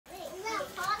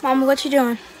Mama, what you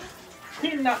doing?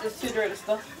 Cleaning out this refrigerator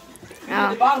stuff. You Oh.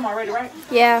 did the bottom already, right?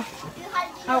 Yeah.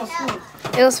 How was school?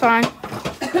 It was fine.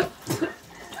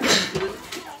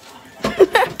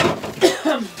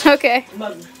 Okay.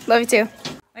 Love you. Love you too.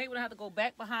 I hate when I have to go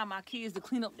back behind my kids to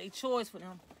clean up their chores for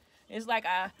them. It's like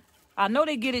I know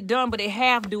they get it done, but they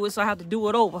half do it, so I have to do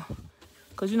it over.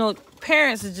 Because, you know,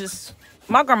 parents is just...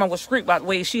 My grandma was strict about the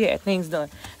way she had things done.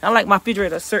 And I like my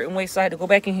refrigerator a certain way, so I had to go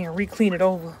back in here and re-clean it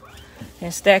over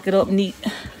and stack it up neat.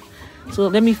 So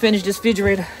let me finish this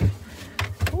refrigerator.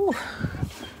 Ooh.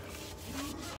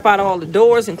 Out all the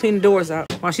doors and clean the doors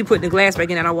out. While she putting the glass back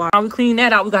in that I wash. While we clean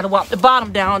that out, we got to wipe the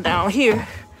bottom down here.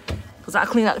 Because I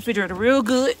clean out the refrigerator real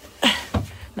good.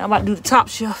 Now I'm about to do the top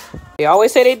shelf. They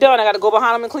always say they done. I got to go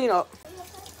behind them and clean up.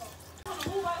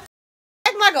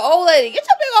 Acting like an old lady. Get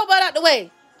your big old butt out the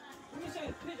way.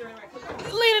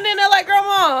 You leaning in there like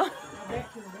grandma.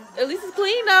 At least it's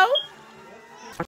clean though.